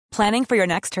Planning for your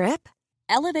next trip?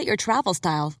 Elevate your travel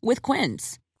style with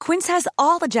Quince. Quince has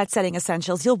all the jet-setting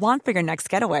essentials you'll want for your next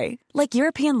getaway, like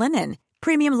European linen,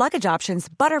 premium luggage options,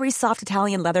 buttery soft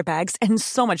Italian leather bags, and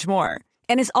so much more.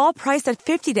 And is all priced at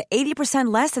 50 to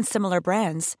 80% less than similar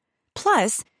brands.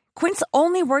 Plus, Quince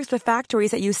only works with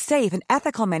factories that use safe and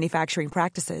ethical manufacturing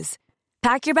practices.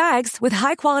 Pack your bags with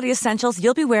high-quality essentials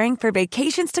you'll be wearing for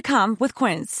vacations to come with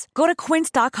Quince. Go to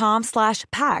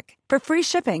quince.com/pack for free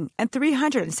shipping and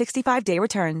 365-day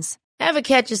returns. Ever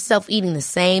catch yourself eating the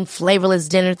same flavorless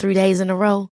dinner 3 days in a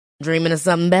row? Dreaming of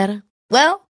something better?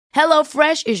 Well,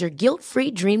 HelloFresh is your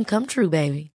guilt-free dream come true,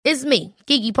 baby. It's me,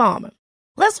 Keke Palmer.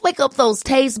 Let's wake up those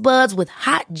taste buds with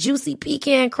hot, juicy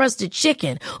pecan-crusted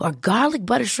chicken or garlic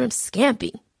butter shrimp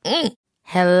scampi.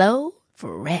 Hello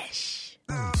Fresh.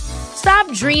 Stop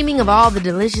dreaming of all the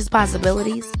delicious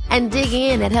possibilities and dig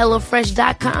in at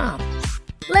HelloFresh.com.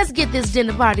 Let's get this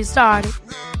dinner party started.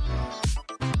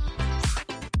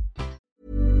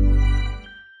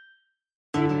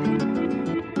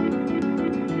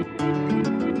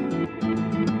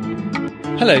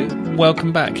 Hello,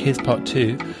 welcome back. Here's part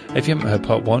 2. If you haven't heard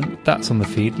part 1, that's on the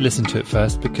feed. Listen to it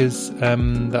first because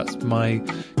that's my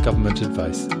government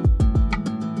advice.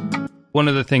 One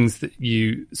of the things that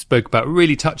you spoke about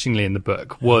really touchingly in the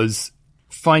book was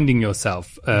finding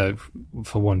yourself,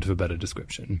 for want of a better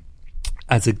description,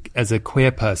 as a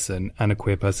queer person and a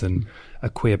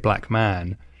queer black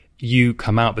man. You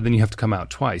come out, but then you have to come out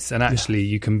twice, and actually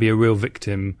you can be a real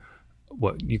victim.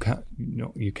 Well, you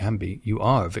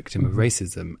are a victim of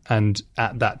racism. And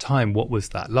at that time, what was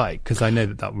that like? Because I know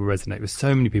that will resonate with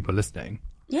so many people listening.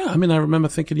 Yeah, I mean, I remember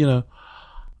thinking,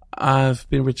 I've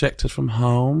been rejected from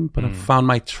home, but I found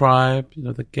my tribe,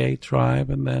 the gay tribe.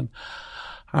 And then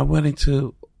I went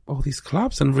into all these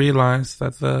clubs and realized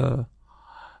that the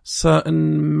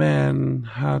certain men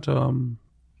had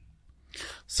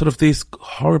sort of these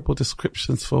horrible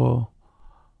descriptions for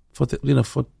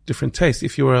different tastes.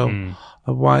 If you were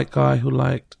a white guy who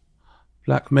liked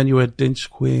black men, you were a dinch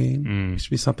queen, which would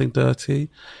be something dirty.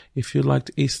 If you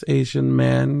liked East Asian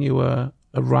men, you were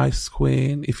a rice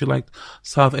queen. If you liked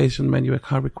South Asian men, you were a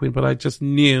curry queen. But I just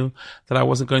knew that I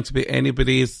wasn't going to be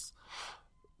anybody's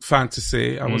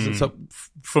fantasy. I wasn't. So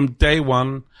from day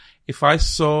one, if I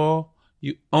saw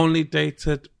you only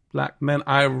dated black men,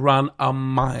 I ran a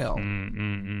mile.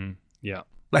 Yeah.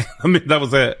 That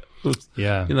was it.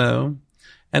 Yeah.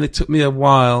 And it took me a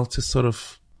while to sort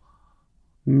of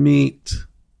meet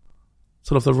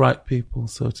sort of the right people,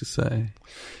 so to say.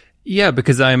 Yeah,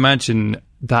 because I imagine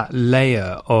that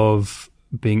layer of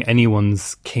being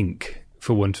anyone's kink,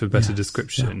 for want of a better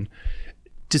description,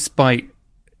 despite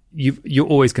you're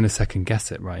always going to second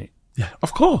guess it, right? Yeah,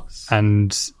 of course.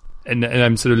 And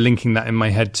I'm sort of linking that in my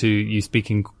head to you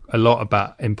speaking a lot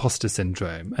about imposter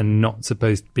syndrome and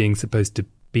being supposed to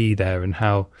be there and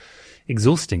how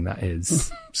exhausting that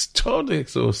is. It's totally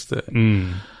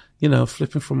exhausting.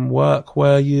 Flipping from work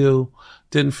where you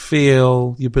didn't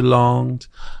feel you belonged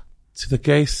to the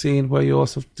gay scene where you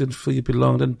also didn't feel you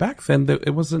belonged. And back then,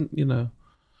 it wasn't,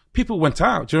 people went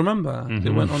out. Do you remember? They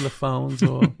went on the phones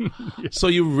or, so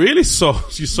you really saw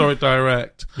it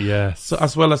direct. Yes. So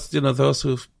as well as, those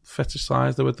who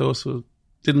fetishized, there were those who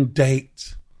didn't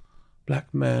date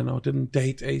black men or didn't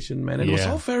date Asian men. And it was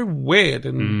all very weird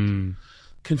and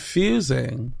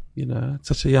confusing, at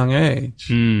such a young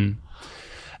age.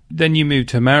 Then you moved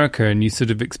to America and you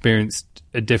sort of experienced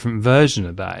a different version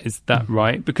of that. Is that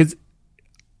right? Because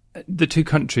the two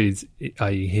countries,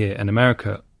 i.e. here and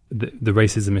America, the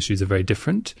racism issues are very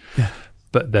different,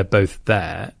 but they're both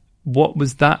there. What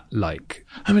was that like?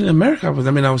 I mean, America, I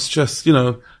was just,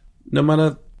 no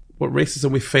matter what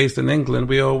racism we faced in England,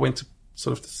 we all went to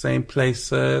sort of the same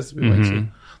places. We went to the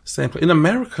same place. In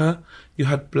America, you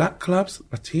had black clubs,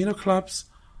 Latino clubs,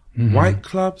 white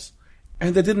clubs,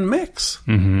 and they didn't mix.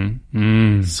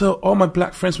 So all my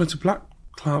black friends went to black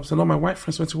clubs and all my white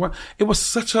friends went to white. It was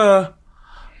such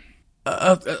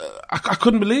I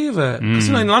couldn't believe it. Because,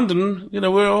 in London,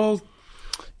 we're all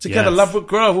together. Yes. Ladbroke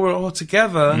Grove, we're all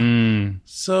together.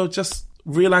 So just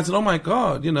realizing, oh my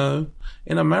God, in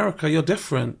America, you're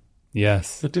different.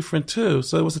 Yes. You're different too.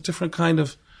 So it was a different kind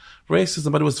of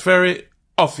racism, but it was very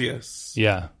obvious.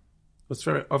 Yeah. It was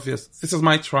very obvious. This is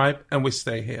my tribe and we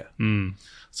stay here.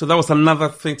 So that was another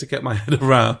thing to get my head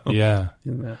around. Yeah.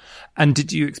 And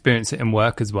did you experience it in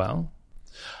work as well?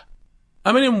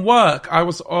 I mean, in work, I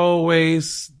was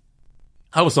always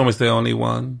the only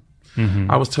one.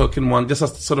 I was token one, just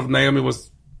as sort of Naomi was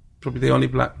probably the only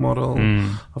black model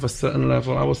of a certain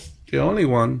level. I was the only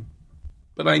one.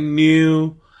 But I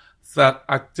knew that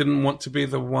I didn't want to be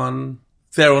the one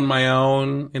there on my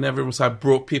own in every room. So I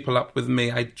brought people up with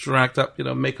me. I dragged up,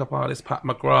 makeup artist Pat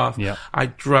McGrath. Yeah. I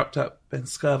dragged up Ben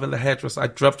Skirvin, the hairdresser. I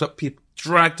dragged up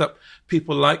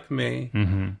people like me.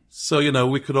 Mm-hmm. So,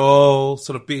 we could all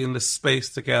sort of be in this space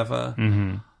together.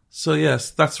 Mm-hmm. So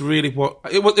yes, that's really what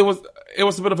it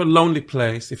was a bit of a lonely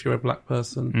place if you're a black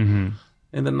person. Mm-hmm.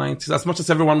 In the 90s, as much as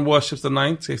everyone worships the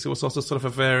 90s, it was also sort of a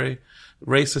very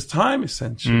racist time,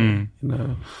 essentially.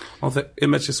 All the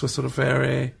images were sort of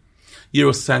very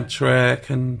Eurocentric,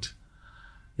 and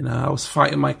I was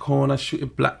fighting my corner, shooting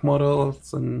black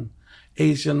models and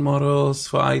Asian models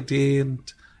for ID, and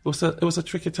it was a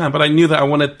tricky time. But I knew that I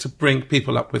wanted to bring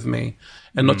people up with me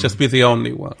and not just be the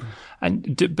only one.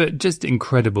 But just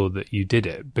incredible that you did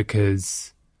it,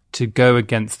 because to go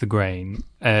against the grain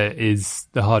is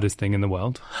the hardest thing in the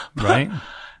world, right?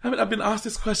 I mean, I've been asked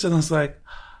this question. I was like,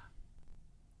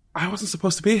 I wasn't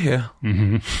supposed to be here.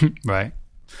 Mm-hmm. Right.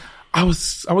 I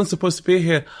wasn't supposed to be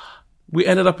here. We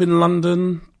ended up in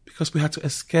London because we had to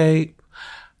escape.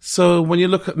 So when you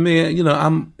look at me,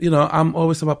 I'm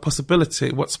always about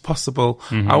possibility, what's possible.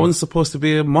 Mm-hmm. I wasn't supposed to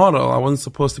be a model. I wasn't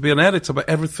supposed to be an editor, but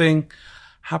everything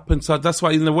happened. So that's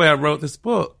why, in a way, I wrote this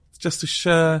book, just to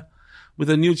share with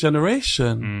a new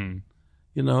generation,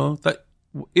 that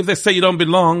if they say you don't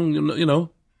belong,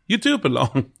 you do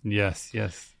belong. Yes,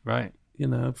 right. It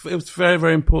was a very,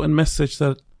 very important message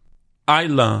that I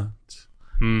learned.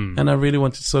 And I really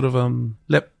wanted to sort of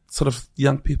let sort of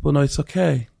young people know it's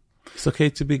okay. It's okay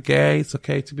to be gay. It's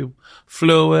okay to be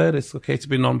fluid. It's okay to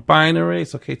be non-binary.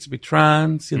 It's okay to be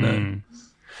trans, And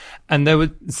there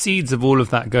were seeds of all of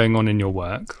that going on in your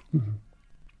work.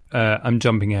 Mm-hmm. I'm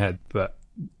jumping ahead, but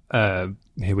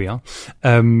here we are.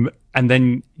 And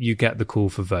then you get the call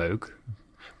for Vogue,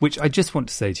 which I just want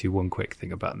to say to you one quick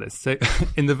thing about this. So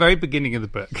in the very beginning of the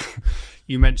book,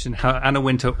 you mentioned how Anna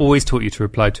Wintour always taught you to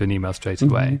reply to an email straight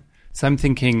away. Mm-hmm. So I'm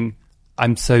thinking,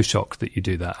 I'm so shocked that you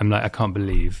do that. I'm like, I can't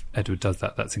believe Edward does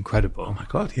that. That's incredible. Oh my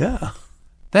God, yeah.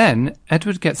 Then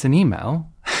Edward gets an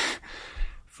email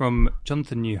from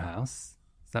Jonathan Newhouse.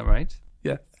 Is that right?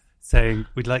 Yeah. Saying,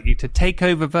 we'd like you to take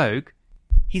over Vogue.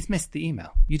 He's missed the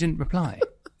email. You didn't reply.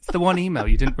 It's the one email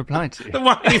you didn't reply to. The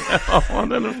one email I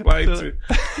didn't reply to.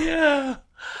 Yeah.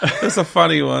 That's a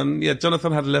funny one. Yeah,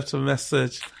 Jonathan had left a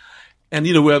message. And,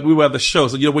 we were at the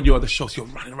shows. So, when you're at the shows, you're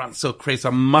running around so crazy.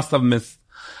 I must have missed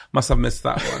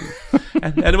that one.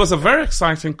 and it was a very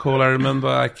exciting call. I remember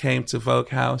I came to Vogue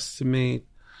House to meet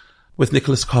with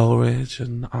Nicholas Coleridge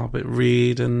and Albert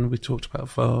Reed, and we talked about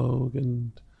Vogue.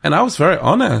 And I was very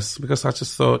honest, because I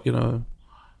just thought,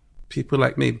 people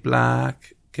like me,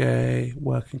 black, gay,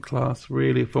 working class,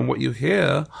 really, from what you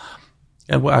hear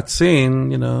and what I'd seen,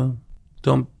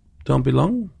 don't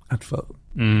belong at Vogue.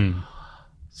 Mm.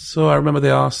 So I remember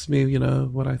they asked me,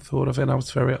 what I thought of it, and I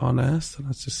was very honest, and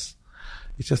it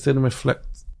just didn't reflect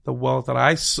the world that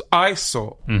I saw.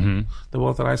 Mm-hmm. The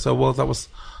world that I saw, a world that was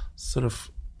sort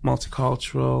of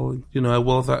multicultural, a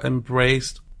world that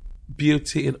embraced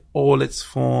beauty in all its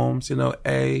forms,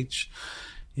 age,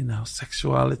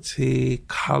 sexuality,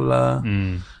 color,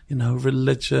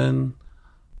 religion.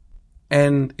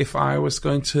 And if I was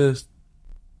going to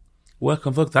work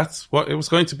on Vogue, that's what it was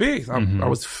going to be. I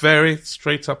was very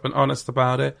straight up and honest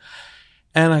about it.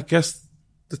 And I guess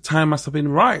the time must have been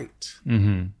right.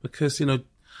 Mm-hmm. Because,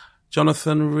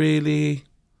 Jonathan really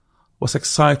was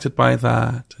excited by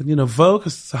that. And, Vogue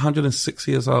is 106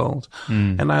 years old.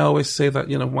 Mm. And I always say that,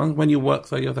 when you work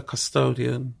there, you're the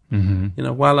custodian.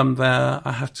 Mm-hmm. While I'm there,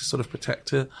 I have to sort of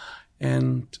protect it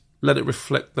and let it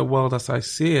reflect the world as I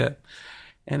see it.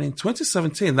 And in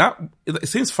 2017, it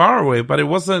seems far away, but it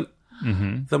wasn't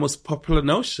the most popular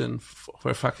notion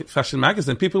for a fashion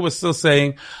magazine. People were still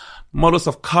saying models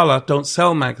of color don't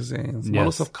sell magazines. Yes.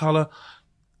 Models of color.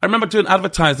 I remember doing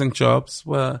advertising jobs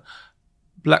where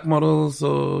black models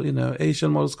or,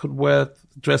 Asian models could wear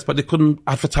the dress, but they couldn't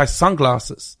advertise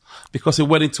sunglasses because it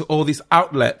went into all these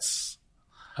outlets.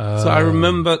 So I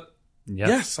remember,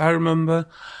 yes, I remember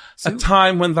a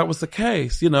time when that was the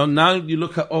case. Now you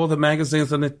look at all the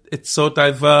magazines and it's so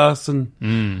diverse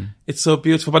and it's so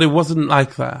beautiful, but it wasn't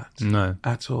like that. No.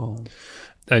 At all.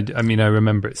 I mean, I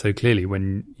remember it so clearly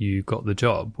when you got the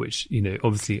job, which,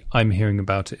 obviously I'm hearing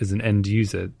about it as an end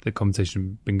user. The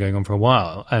conversation had been going on for a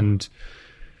while. And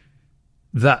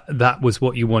that was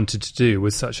what you wanted to do,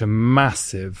 was such a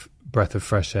massive breath of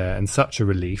fresh air and such a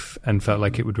relief, and felt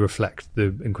like it would reflect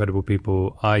the incredible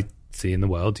people I see in the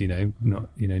world,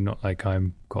 not like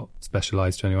I'm got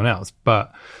specialized to anyone else.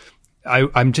 But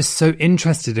I'm just so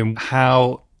interested in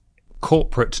how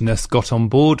corporateness got on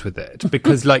board with it,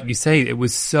 because like you say, it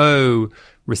was so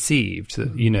received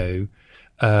that,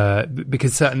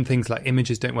 because certain things like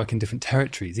images don't work in different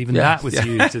territories. Even that was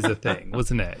used as a thing,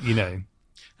 wasn't it? You know.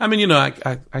 I mean, you know,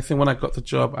 I think when I got the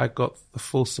job, I got the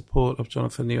full support of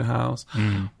Jonathan Newhouse.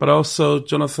 But also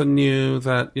Jonathan knew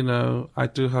that, you know, I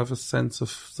do have a sense of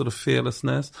sort of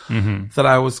fearlessness, that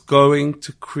I was going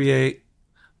to create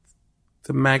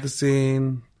the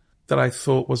magazine that I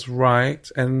thought was right.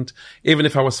 And even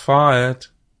if I was fired,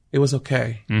 it was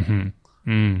okay.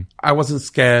 I wasn't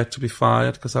scared to be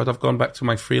fired because I would have gone back to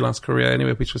my freelance career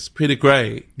anyway, which was pretty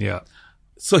great. Yeah.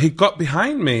 So he got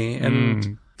behind me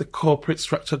and the corporate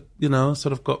structure, you know,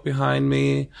 sort of got behind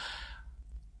me.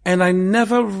 And I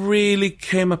never really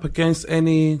came up against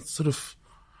any sort of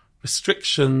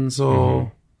restrictions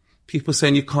or people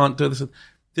saying you can't do this.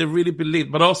 They really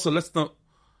believed. But also, let's not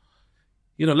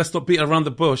beat around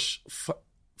the bush.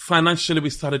 Financially, we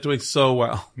started doing so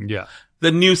well. Yeah.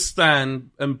 The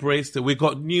newsstand embraced it. We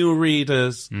got new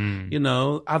readers, you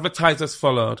know, advertisers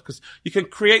followed. Because you can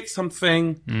create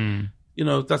something, you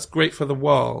know, that's great for the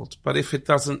world. But if it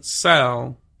doesn't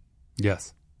sell.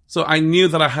 Yes. So I knew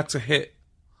that I had to hit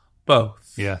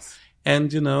both. Yes.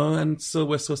 And, you know, and so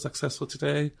we're so successful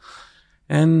today.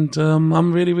 And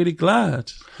I'm really, really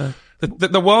glad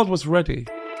that the world was ready.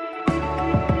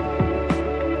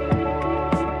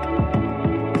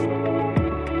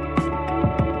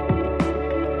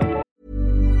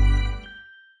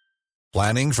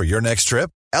 Planning for your next trip?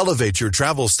 Elevate your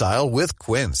travel style with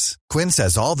Quince. Quince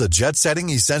has all the jet-setting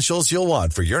essentials you'll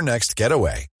want for your next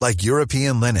getaway, like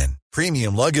European linen,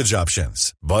 premium luggage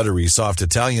options, buttery soft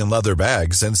Italian leather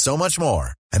bags, and so much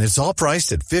more. And it's all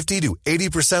priced at 50 to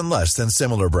 80% less than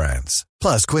similar brands.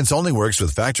 Plus, Quince only works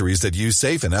with factories that use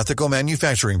safe and ethical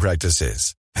manufacturing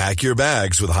practices. Pack your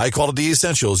bags with high-quality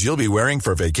essentials you'll be wearing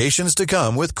for vacations to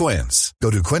come with Quince.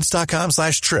 Go to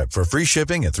quince.com/trip for free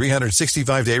shipping and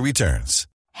 365-day returns.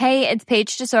 Hey, it's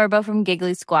Paige DeSorbo from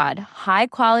Giggly Squad. High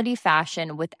quality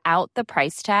fashion without the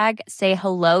price tag. Say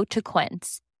hello to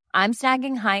Quince. I'm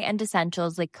snagging high-end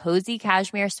essentials like cozy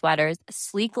cashmere sweaters,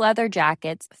 sleek leather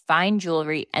jackets, fine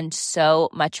jewelry, and so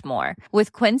much more.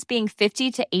 With Quince being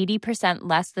 50 to 80%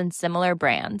 less than similar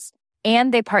brands.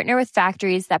 And they partner with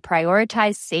factories that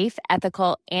prioritize safe,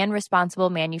 ethical, and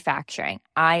responsible manufacturing.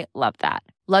 I love that.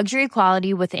 Luxury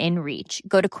quality within reach.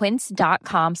 Go to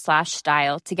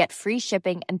quince.com/style to get free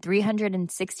shipping and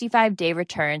 365-day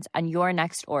returns on your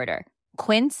next order.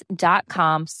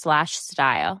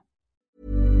 Quince.com/style.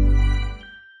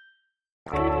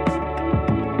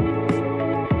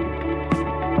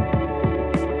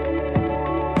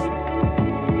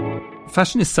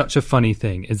 Fashion is such a funny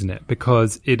thing, isn't it?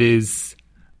 Because it is,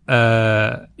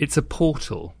 it's a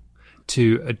portal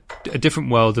to a different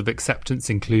world of acceptance,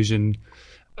 inclusion.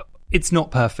 It's not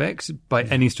perfect by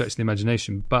any stretch of the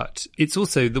imagination, but it's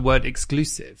also the word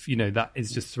exclusive. You know, that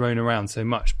is just thrown around so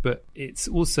much, but it's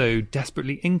also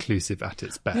desperately inclusive at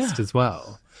its best as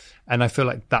well. And I feel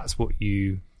like that's what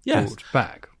you brought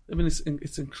back. I mean,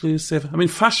 it's inclusive. I mean,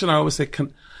 fashion, I always say,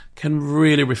 can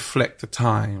really reflect the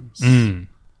times.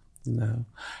 You know,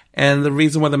 and the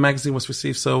reason why the magazine was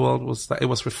received so well was that it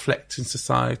was reflecting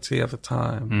society at the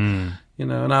time. You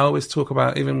know, and I always talk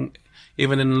about even in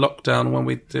lockdown when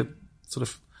we did sort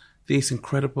of these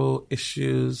incredible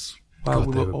issues while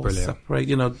we were all brilliant. Separate.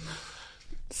 You know,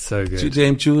 so good.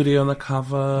 Dame Judy on the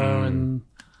cover and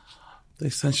the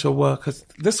essential workers.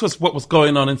 This was what was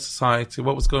going on in society,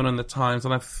 what was going on in the times,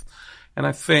 and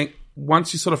I think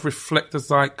once you sort of reflect the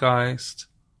zeitgeist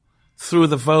through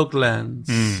the Vogue lens,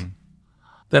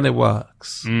 then it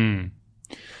works. And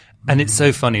it's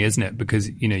so funny, isn't it? Because,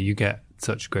 you know, you get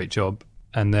such a great job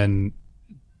and then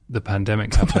the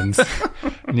pandemic happens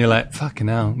and you're like, fucking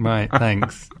hell, right,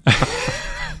 thanks.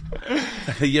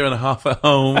 A year and a half at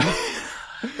home.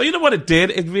 But you know what it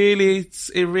did? It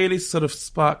really sort of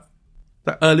sparked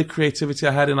the early creativity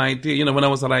I had in ID. You know, when I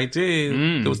was at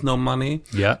ID, there was no money.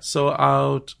 Yeah. So I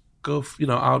would go, you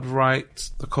know, I would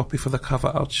write the copy for the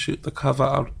cover, I would shoot the cover,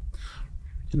 I would,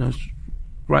 you know,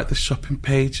 write the shopping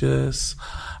pages,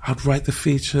 I'd write the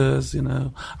features, you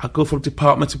know, I'd go from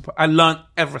department to, I learned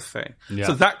everything. Yeah.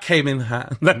 So that came in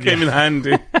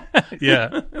handy.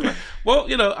 Yeah. Well,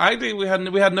 you know, ID, we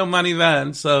had no money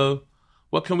then, so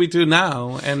what can we do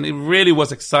now? And it really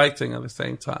was exciting at the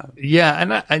same time.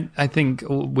 Yeah, and I think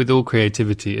with all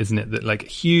creativity, isn't it, that like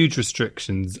huge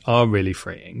restrictions are really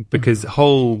freeing because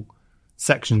whole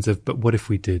sections of, but what if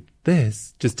we did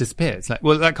this, just disappear. It's like,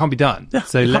 well, that can't be done. Yeah,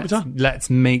 so let's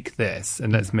make this,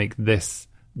 and let's make this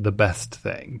the best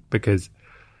thing, because,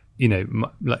 you know,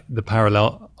 like the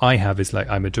parallel I have is like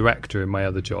I'm a director in my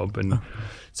other job, and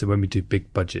so when we do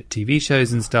big budget TV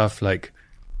shows and stuff, like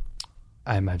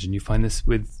I imagine you find this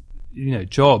with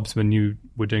jobs when you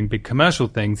were doing big commercial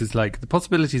things is like the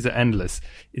possibilities are endless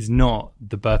is not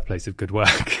the birthplace of good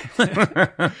work.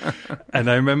 And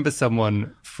I remember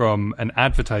someone from an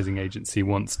advertising agency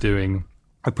once doing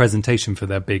a presentation for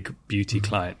their big beauty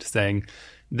client saying,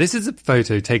 this is a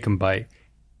photo taken by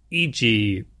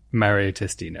E.G. Mario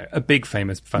Testino, a big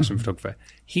famous fashion photographer.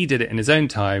 He did it in his own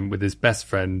time with his best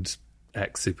friend,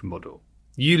 ex-supermodel.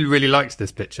 You really liked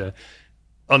this picture.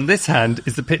 On this hand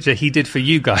is the picture he did for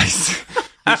you guys,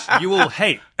 which you all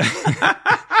hate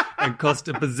and cost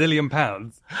 £1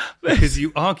 bazillion because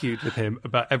you argued with him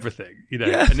about everything,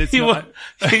 Yeah, and it's not...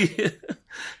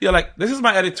 You're like, this is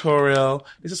my editorial.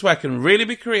 This is where I can really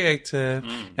be creative.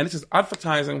 And this is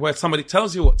advertising where somebody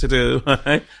tells you what to do.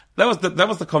 Right? That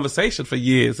was the conversation for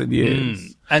years and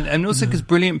years. And also because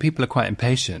brilliant people are quite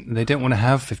impatient. They don't want to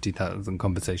have 50,000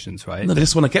 conversations, right? No, they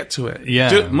just want to get to it.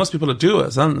 Yeah. Most people are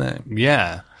doers, aren't they?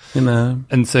 Yeah.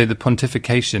 And so the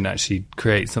pontification actually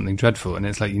creates something dreadful. And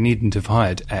it's like, you needn't have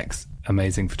hired X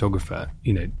amazing photographer.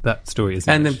 That story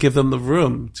isn't. And then give them the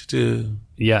room to do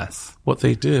what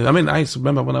they do. I mean, I used to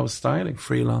remember when I was styling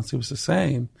freelance, it was the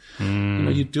same.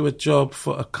 You do a job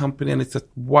for a company and it's a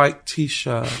white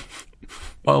t-shirt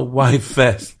or a white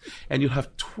vest, and you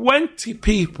have 20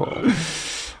 people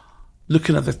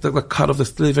looking at the cut of the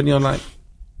sleeve, and you're like,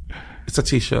 it's a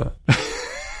t-shirt.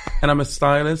 And I'm a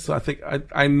stylist, so I think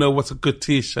I know what's a good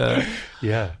t-shirt.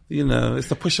 Yeah. It's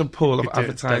the push and pull of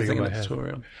advertising and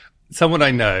editorial. Someone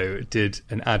I know did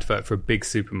an advert for a big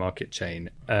supermarket chain,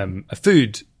 a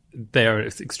food. They are an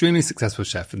extremely successful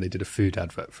chef, and they did a food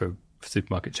advert for a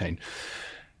supermarket chain.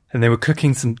 And they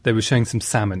were showing some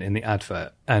salmon in the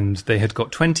advert, and they had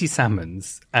got 20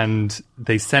 salmons, and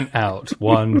they sent out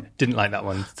one, didn't like that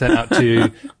one, sent out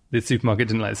two. The supermarket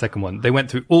didn't like the second one. They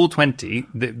went through all 20.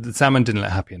 The salmon didn't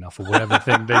look happy enough or whatever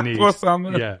thing they need. Poor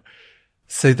salmon. Yeah.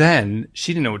 So then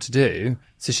she didn't know what to do.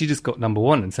 So she just got number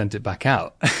 1 and sent it back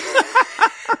out.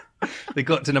 They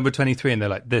got to number 23 and they're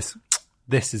like, this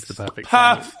is the perfect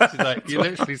salmon. She's like, you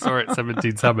literally saw it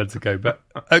 17 salmons ago, but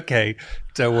okay,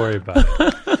 don't worry about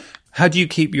it. How do you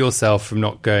keep yourself from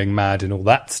not going mad and all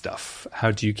that stuff?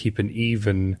 How do you keep an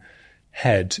even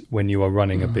head when you are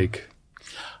running a big...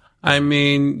 I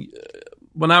mean,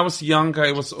 when I was younger,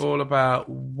 it was all about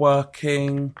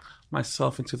working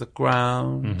myself into the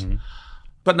ground.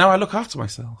 But now I look after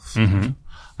myself.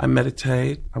 I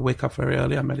meditate. I wake up very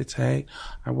early. I meditate.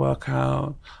 I work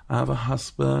out. I have a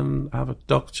husband. I have a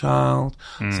dog child.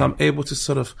 So I'm able to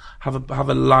sort of have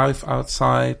a life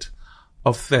outside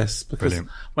of this. Because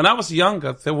when I was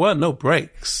younger, there were no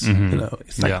breaks.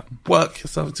 It's like work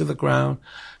yourself into the ground,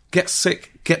 get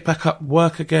sick, get back up,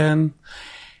 work again.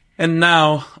 And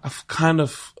now I've kind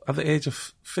of, at the age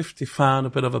of 50, found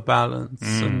a bit of a balance.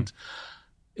 And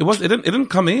it didn't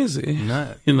come easy.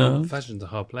 No. Fashion's a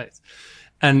hard place.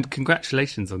 And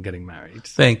congratulations on getting married.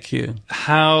 Thank you.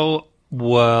 How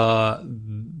were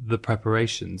the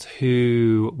preparations?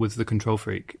 Who was the control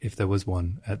freak, if there was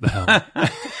one, at the helm?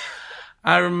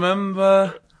 I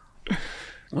remember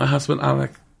my husband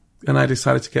Alec and I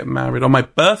decided to get married on my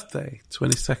birthday,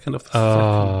 22nd of the 2nd.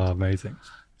 Oh, amazing.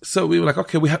 So we were like,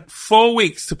 okay, we had 4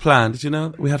 weeks to plan. Did you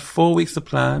know? We had 4 weeks to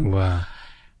plan. Wow.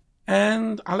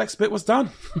 And Alec's bit was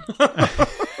done.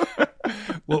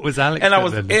 What was Alex? And I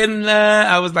was in there.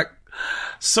 I was like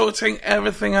sorting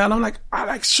everything out. And I'm like,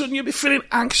 Alex, shouldn't you be feeling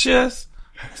anxious?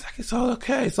 He's like, it's all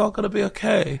okay. It's all gonna be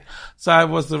okay. So I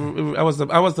was the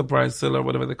bridezilla, or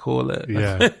whatever they call it.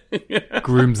 Yeah.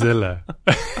 Groomzilla.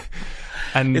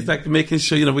 And it's like making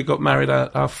sure, we got married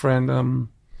at our friend,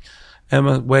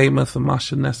 Emma Weymouth and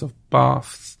Marsha Ness of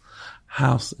Bath's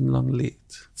house in Longleat.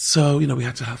 So, we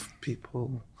had to have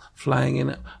people flying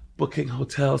in, booking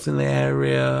hotels in the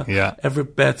area. Yeah. Every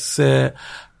bed sit.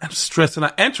 I'm stressing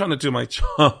out and trying to do my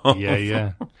job.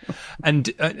 Yeah.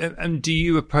 And do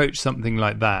you approach something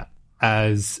like that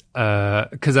as,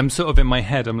 cause I'm sort of in my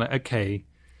head, I'm like, okay,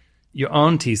 your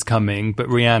auntie's coming, but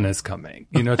Rihanna's coming.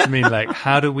 You know what I mean? Like,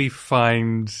 how do we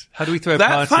throw a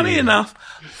party? Funny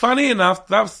enough,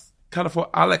 that was kind of what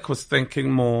Alec was thinking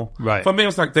more. Right. For me, it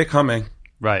was like, they're coming.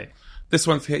 Right. This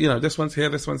one's here, this one's here,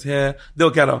 this one's here. They'll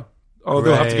get on. Or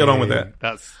they'll have to get on with it.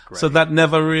 That's great. So that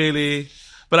never really...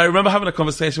 But I remember having a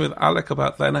conversation with Alec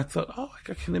about that, and I thought,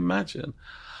 I can imagine.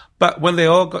 But when they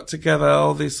all got together,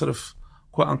 all these sort of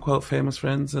quote-unquote famous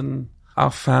friends and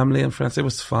our family and friends, it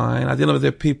was fine. I didn't know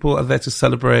that people are there to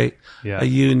celebrate a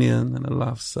union and a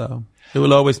love, so it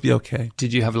will always be okay.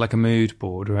 Did you have like a mood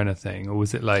board or anything, or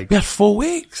was it like... We had 4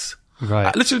 weeks. Right.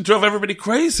 I literally drove everybody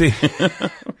crazy.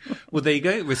 Well, there you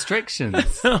go.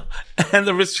 Restrictions. And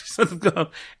the restrictions have gone.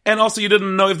 And also, you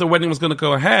didn't know if the wedding was going to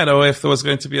go ahead or if there was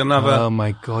going to be another. Oh,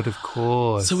 my God, of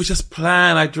course. So we just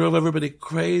planned. I drove everybody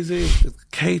crazy.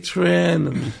 Catering.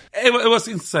 And it was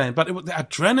insane. But it was the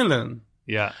adrenaline.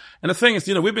 Yeah. And the thing is,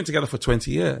 we've been together for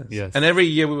 20 years. Yes. And every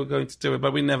year we were going to do it,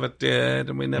 but we never did.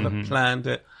 And we never planned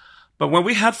it. But when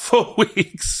we had 4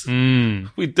 weeks,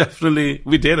 we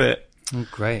did it. Oh,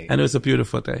 great. And it was a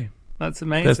beautiful day. That's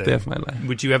amazing. Best day of my life.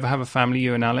 Would you ever have a family,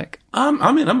 you and Alec?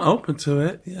 I mean, I'm open to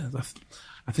it. Yeah.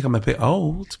 I think I'm a bit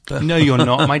old. But No, you're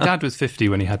not. My dad was 50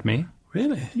 when he had me.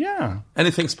 Really? Yeah.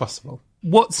 Anything's possible.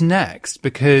 What's next?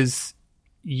 Because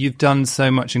you've done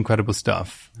so much incredible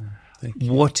stuff. Thank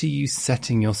you. What are you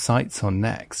setting your sights on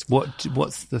next?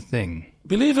 What's the thing?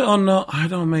 Believe it or not, I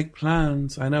don't make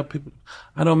plans. I know people.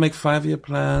 I don't make 5-year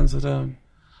plans. I don't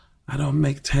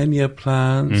make 10-year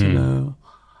plans.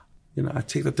 I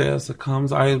take the day as it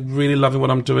comes. I really love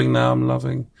what I'm doing now. I'm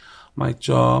loving my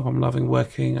job. I'm loving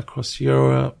working across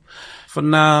Europe. For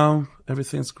now,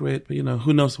 everything's great. But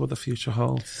who knows what the future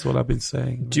holds? That's what I've been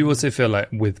saying. Do you also feel like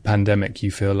with pandemic, you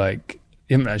feel like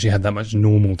you haven't actually had that much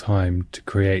normal time to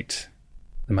create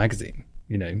the magazine?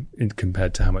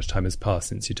 Compared to how much time has passed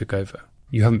since you took over.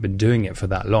 You haven't been doing it for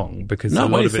that long because a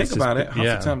lot of it's think about it,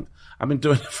 half the time I've been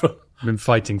doing it for. I've been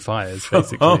fighting fires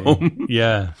basically. Home.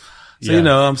 Yeah. So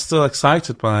I'm still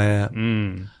excited by it,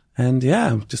 and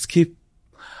just keep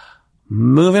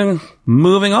moving on,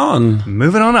 moving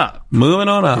on up.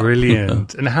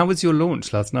 Brilliant. And how was your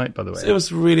launch last night, by the way? It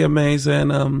was really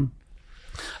amazing. I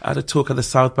had a talk at the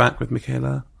South Bank with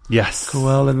Michaela. Yes.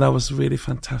 Coel, and that was really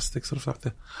fantastic. Sort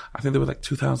of I think there were like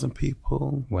 2,000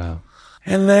 people. Wow.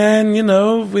 And then,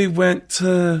 we went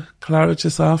to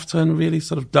Claridge's after and really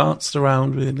sort of danced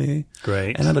around, really.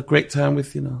 Great. And had a great time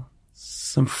with,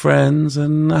 some friends,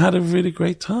 and I had a really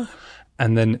great time.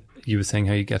 And then you were saying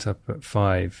how you get up at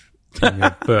 5 in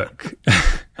your book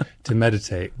to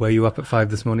meditate. Were you up at 5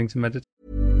 this morning to meditate?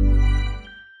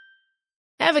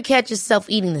 Ever catch yourself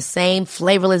eating the same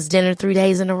flavorless dinner 3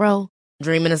 days in a row?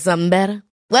 Dreaming of something better?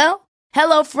 Well,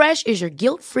 HelloFresh is your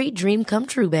guilt-free dream come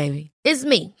true, baby. It's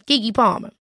me, Keke Palmer.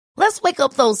 Let's wake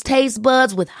up those taste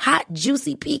buds with hot,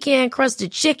 juicy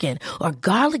pecan-crusted chicken or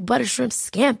garlic butter shrimp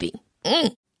scampi.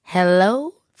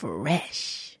 Hello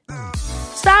Fresh.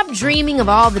 Stop dreaming of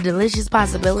all the delicious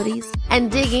possibilities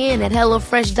and dig in at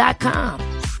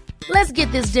HelloFresh.com. Let's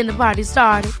get this dinner party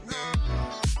started.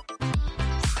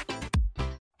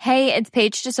 Hey, it's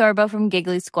Paige DeSorbo from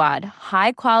Giggly Squad.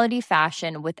 High quality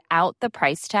fashion without the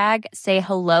price tag. Say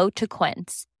hello to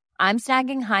Quince. I'm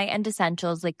snagging high-end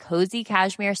essentials like cozy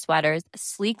cashmere sweaters,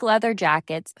 sleek leather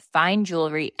jackets, fine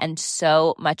jewelry, and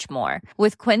so much more.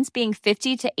 With Quince being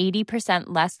 50 to 80%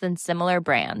 less than similar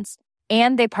brands.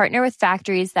 And they partner with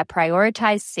factories that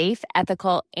prioritize safe,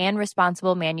 ethical, and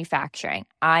responsible manufacturing.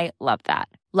 I love that.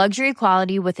 Luxury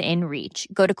quality within reach.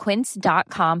 Go to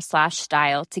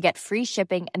quince.com/style to get free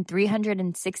shipping and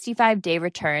 365-day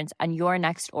returns on your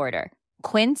next order.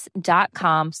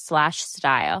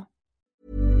 Quince.com/style.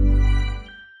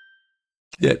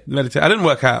 Yeah, meditate. I didn't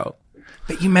work out.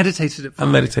 But you meditated at 5.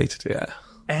 I meditated, yeah.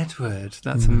 Edward,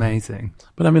 that's amazing.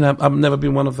 But I mean, I've never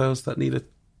been one of those that needed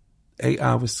 8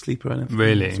 hours sleep or anything.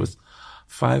 Really?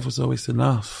 5 was always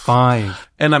enough. 5.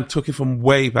 And I'm talking from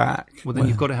way back. Well, then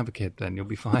you've got to have a kid then. You'll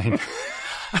be fine.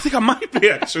 I think I might be,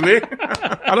 actually.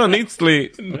 I don't need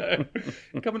sleep. No.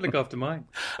 Come and look after mine.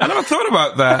 I never thought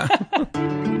about that.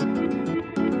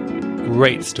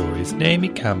 Great stories. Naomi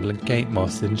Campbell and Kate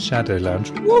Moss in Shadow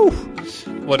Lounge. Woo!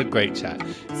 What a great chat.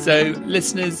 So,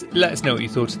 listeners, let us know what you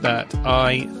thought of that.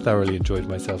 I thoroughly enjoyed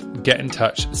myself. Get in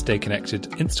touch, stay connected.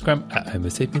 Instagram at Homo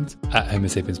Sapiens, at Homo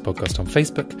Sapiens Podcast on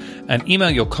Facebook, and email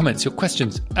your comments, your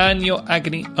questions, and your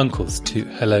agony uncles to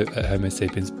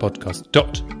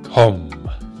hello@homosapienspodcast.com.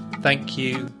 Thank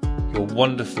you. You're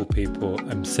wonderful people.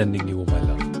 I'm sending you all my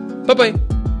love. Bye-bye.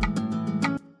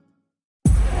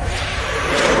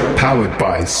 Powered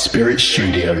by Spirit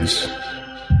Studios.